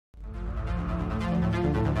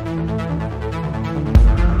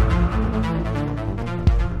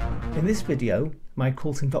this video, My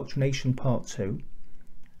Cult Indoctrination Part 2,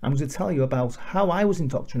 I'm going to tell you about how I was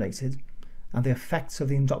indoctrinated and the effects of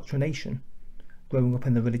the indoctrination growing up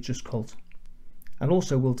in the religious cult, and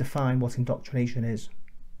also will define what indoctrination is.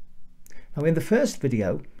 Now, in the first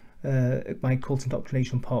video, My Cult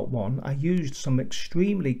Indoctrination Part 1, I used some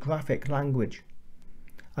extremely graphic language.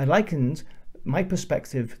 I likened my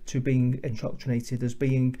perspective to being indoctrinated as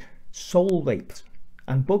being soul raped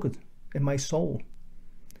and buggered in my soul.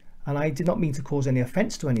 And I did not mean to cause any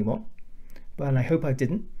offence to anyone, and I hope I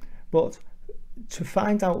didn't, but to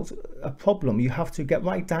find out a problem, you have to get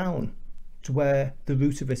right down to where the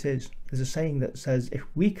root of it is. There's a saying that says, if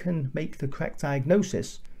we can make the correct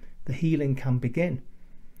diagnosis, the healing can begin.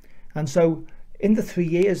 And so in the 3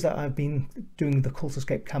 years that I've been doing the Cult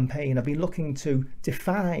Escape campaign, I've been looking to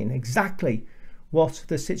define exactly what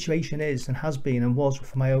the situation is and has been and was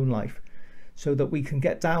for my own life, so that we can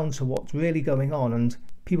get down to what's really going on and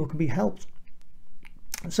people can be helped.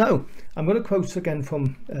 So I'm going to quote again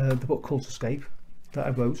from the book Cult Escape that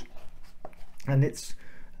I wrote, and it's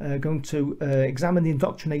going to examine the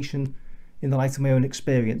indoctrination in the light of my own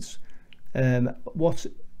experience. What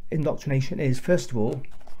indoctrination is, first of all,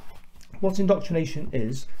 what indoctrination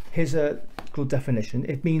is, here's a good definition.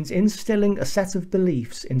 It means instilling a set of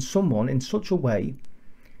beliefs in someone in such a way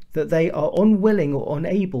that they are unwilling or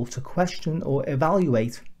unable to question or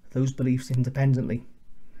evaluate those beliefs independently.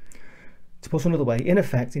 To put another way, in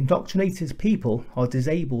effect, indoctrinated people are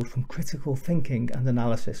disabled from critical thinking and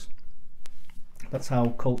analysis. That's how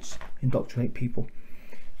cults indoctrinate people.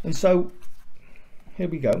 And so, here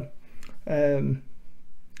we go.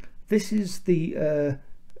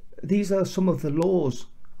 These are some of the laws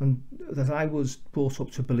that I was brought up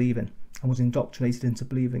to believe in and was indoctrinated into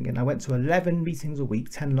believing in. I went to 11 meetings a week,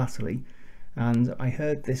 10 latterly, and I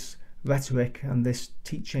heard this rhetoric and this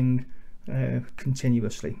teaching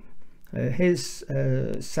continuously. Here's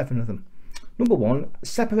 7 of them. Number 1,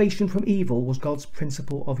 separation from evil was God's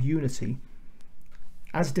principle of unity,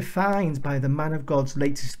 as defined by the man of God's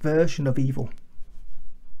latest version of evil.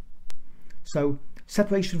 So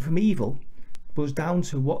separation from evil was down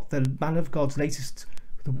to what the man of God's latest,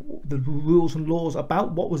 the rules and laws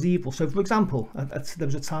about what was evil. So for example, there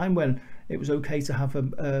was a time when it was okay to have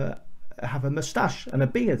a moustache and a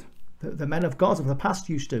beard. The men of God of the past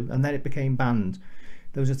used to, and then it became banned.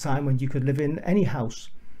 There was a time when you could live in any house,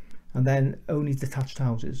 and then only detached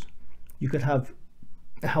houses. You could have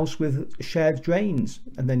a house with shared drains,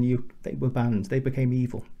 and then they were banned. They became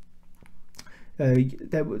evil.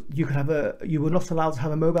 You were not allowed to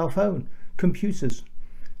have a mobile phone, computers,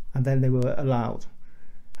 and then they were allowed.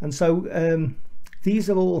 And so these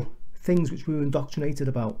are all things which we were indoctrinated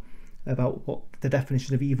about what the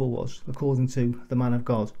definition of evil was according to the man of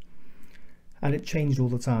God, and it changed all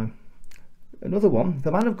the time. Another one,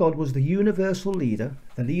 the man of God was the universal leader,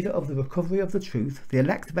 the leader of the recovery of the truth, the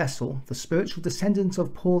elect vessel, the spiritual descendant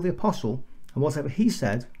of Paul the Apostle, and whatever he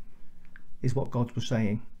said is what God was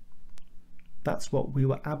saying. That's what we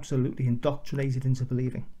were absolutely indoctrinated into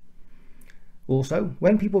believing. Also,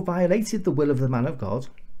 when people violated the will of the man of God,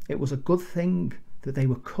 it was a good thing that they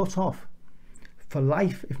were cut off for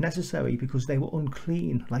life if necessary, because they were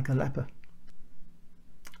unclean like a leper.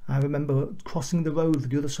 I remember crossing the road to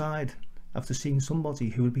the other side after seeing somebody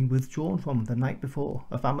who had been withdrawn from the night before,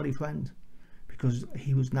 a family friend, because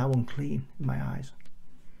he was now unclean in my eyes.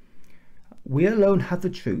 We alone had the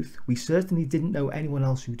truth. We certainly didn't know anyone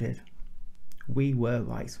else who did. We were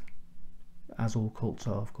right, as all cults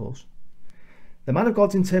are, of course. The man of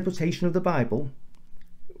God's interpretation of the Bible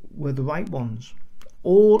were the right ones.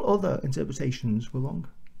 All other interpretations were wrong.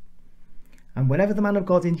 And whenever the man of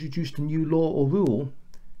God introduced a new law or rule,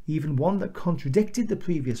 even one that contradicted the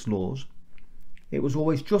previous laws, it was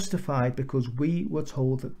always justified because we were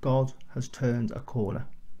told that God has turned a corner.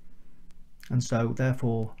 And so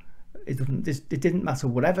therefore it didn't matter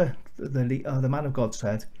whatever the man of God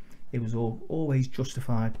said, it was always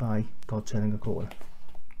justified by God turning a corner.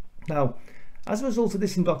 Now, as a result of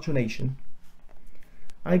this indoctrination,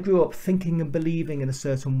 I grew up thinking and believing in a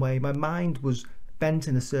certain way. My mind was bent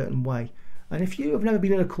in a certain way. And if you have never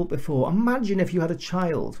been in a cult before, imagine if you had a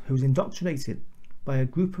child who was indoctrinated by a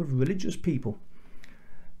group of religious people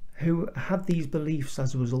who had these beliefs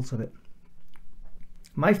as a result of it.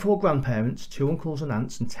 My 4 grandparents, 2 uncles and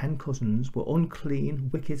aunts, and 10 cousins were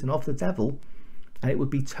unclean, wicked, and of the devil, and it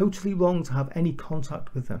would be totally wrong to have any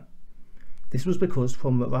contact with them. This was because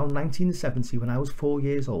from around 1970, when I was 4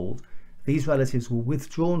 years old, these relatives were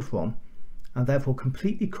withdrawn from and therefore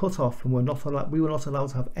completely cut off, and we were not allowed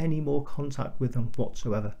to have any more contact with them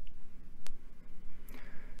whatsoever.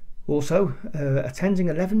 Also, attending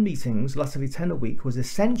 11 meetings, latterly 10 a week, was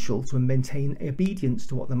essential to maintain obedience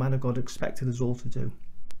to what the man of God expected us all to do.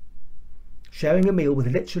 Sharing a meal with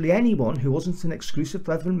literally anyone who wasn't an exclusive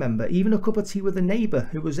brethren member, even a cup of tea with a neighbour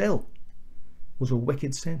who was ill, was a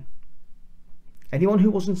wicked sin. Anyone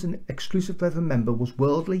who wasn't an exclusive brethren member was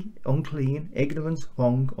worldly, unclean, ignorant,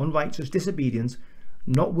 wrong, unrighteous, disobedient,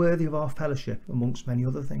 not worthy of our fellowship, amongst many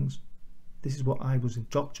other things. This is what I was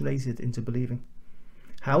indoctrinated into believing.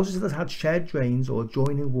 Houses that had shared drains or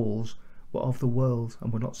adjoining walls were of the world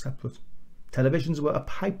and were not separate. Televisions were a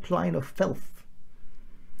pipeline of filth.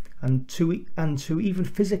 And to even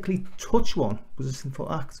physically touch one was a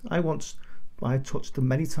sinful act. I touched them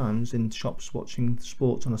many times in shops watching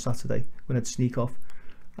sports on a Saturday when I'd sneak off,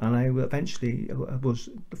 and I eventually was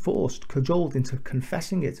cajoled into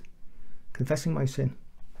confessing my sin.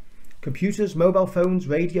 Computers, mobile phones,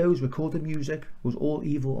 radios, recorded music was all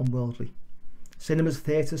evil and worldly. Cinemas,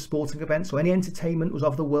 theatres, sporting events, or any entertainment was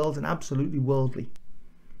of the world and absolutely worldly.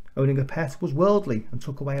 Owning a pet was worldly and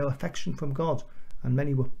took away our affection from God, and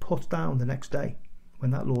many were put down the next day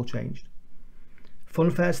when that law changed. Fun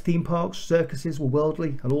fairs, theme parks, circuses were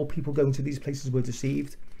worldly, and all people going to these places were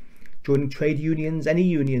deceived. Joining trade unions, any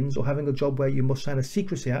unions, or having a job where you must sign a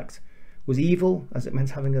secrecy act was evil, as it meant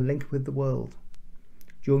having a link with the world.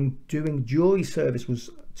 Doing jury service was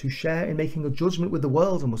to share in making a judgment with the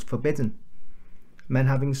world and was forbidden. Men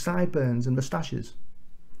having sideburns and moustaches,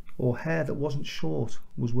 or hair that wasn't short,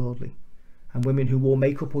 was worldly. And women who wore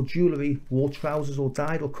makeup or jewellery, wore trousers or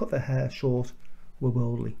dyed or cut their hair short, were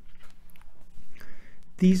worldly.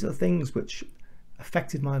 These are things which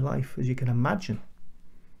affected my life, as you can imagine.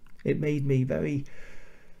 It made me very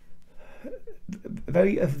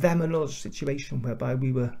a them and us situation, whereby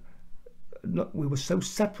we were so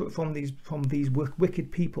separate from these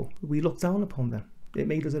wicked people. We looked down upon them. It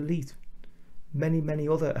made us elite. Many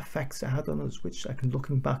other effects it had on us, which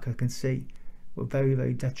looking back I can see were very,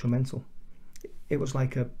 very detrimental. It was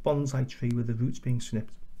like a bonsai tree with the roots being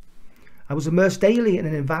snipped. I was immersed daily in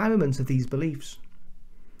an environment of these beliefs.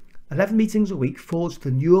 11 meetings a week forged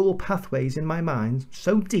the neural pathways in my mind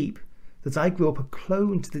so deep that I grew up a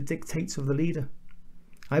clone to the dictates of the leader.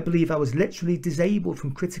 I believe I was literally disabled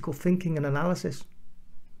from critical thinking and analysis.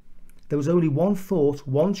 There was only one thought,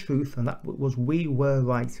 one truth, and that was we were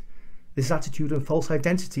right. This attitude and false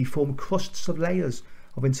identity formed crusts of layers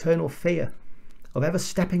of internal fear, of ever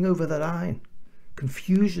stepping over the line,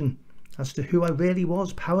 confusion as to who I really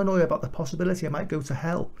was, paranoia about the possibility I might go to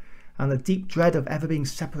hell, and a deep dread of ever being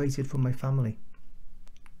separated from my family.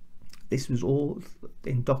 This was all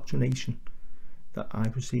indoctrination that I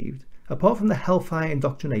received. Apart from the hellfire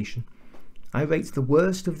indoctrination, I rate the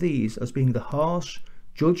worst of these as being the harsh,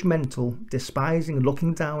 judgmental, despising, and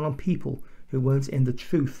looking down on people who weren't in the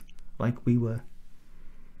truth like we were.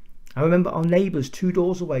 I remember our neighbours 2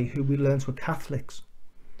 doors away who we learnt were Catholics.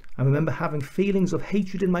 I remember having feelings of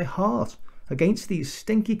hatred in my heart against these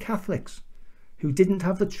stinky Catholics who didn't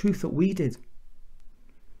have the truth that we did.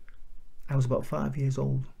 I was about 5 years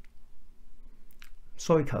old.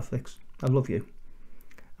 Sorry, Catholics, I love you.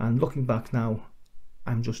 And looking back now,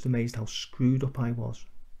 I'm just amazed how screwed up I was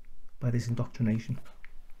by this indoctrination.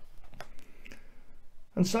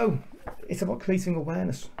 And so, it's about creating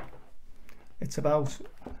awareness. It's about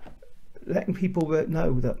letting people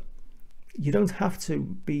know that you don't have to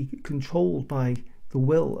be controlled by the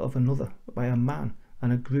will of another, by a man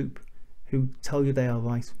and a group who tell you they are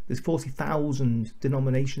right. There's 40,000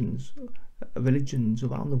 denominations, religions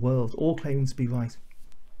around the world, all claiming to be right.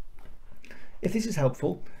 If this is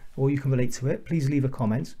helpful, or you can relate to it, please leave a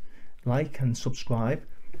comment, like and subscribe.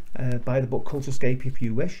 Buy the book Cult Escape if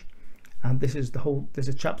you wish. And this is there's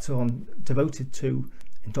a chapter devoted to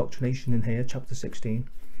indoctrination in here, chapter 16.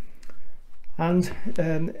 And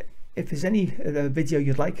if there's any video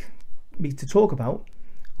you'd like me to talk about,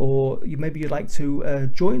 or maybe you'd like to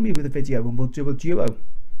join me with a video and we'll do a duo,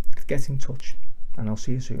 get in touch, and I'll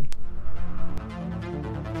see you soon.